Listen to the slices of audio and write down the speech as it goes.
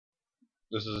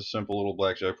This is a simple little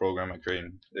BlackJack program I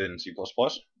created in C++.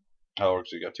 How it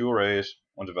works, you got two arrays,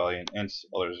 one's a value in int,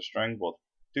 other is a string, both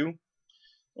 2.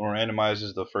 When it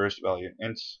randomizes the first value in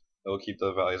int, it will keep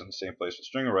the values in the same place as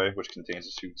string array, which contains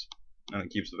the suits, and it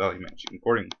keeps the value matching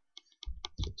accordingly.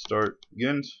 So start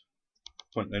begins,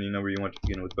 put any number you want to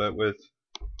begin with bet with,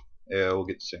 and we'll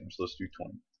get the same, so let's do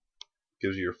 20.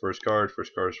 Gives you your first card is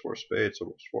 4 spades, so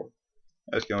it's 4.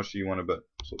 Ask you how much do you want to bet,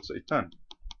 so let's say 10.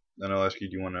 Then I'll ask you,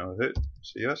 do you want to hit?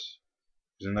 Say yes.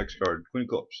 Here's the next card, Queen of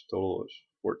Clubs. Total is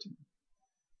 14.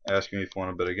 Ask me if you want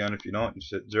to bet again. If you don't, you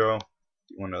just hit 0. Do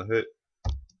you want to hit?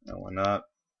 No, why not?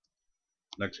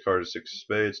 Next card is 6 of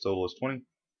Spades. Total is 20.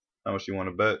 How much do you want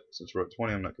to bet? Since we're at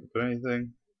 20, I'm not going to put anything.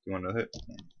 Do you want to hit?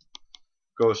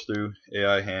 Goes through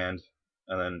AI hand,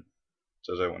 and then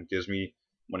says everyone gives me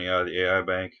money out of the AI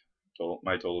bank.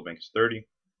 My total bank is 30.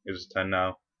 It is 10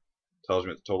 now. Tells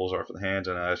me what the totals are for the hands,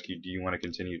 and I ask you, do you want to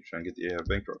continue to try and get the AI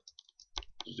bankrupt?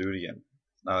 Just do it again.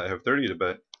 Now that I have 30 to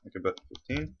bet, I can bet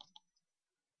 15.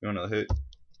 You want to hit?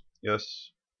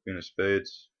 Yes. Queen of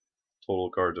Spades.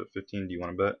 Total cards at 15. Do you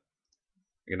want to bet?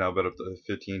 I can now bet up to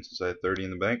 15 since I had 30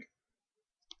 in the bank.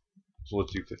 So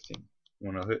let's do 15.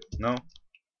 You want to hit? No.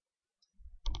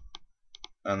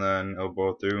 And then I'll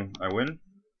go through. I win.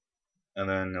 And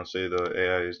then I'll say the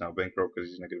AI is now bankrupt because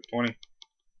he's negative 20.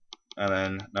 And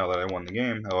then now that I won the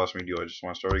game, I'll ask me, do I just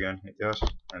want to start again? Hit yes.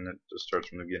 And it just starts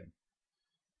from the beginning.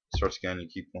 Starts again, you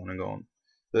keep going and going.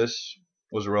 This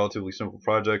was a relatively simple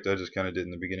project I just kind of did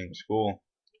in the beginning of school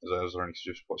as I was learning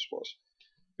C++. If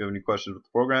you have any questions with the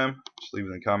program, just leave it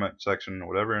in the comment section or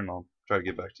whatever, and I'll try to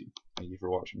get back to you. Thank you for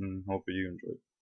watching, and hope you enjoyed.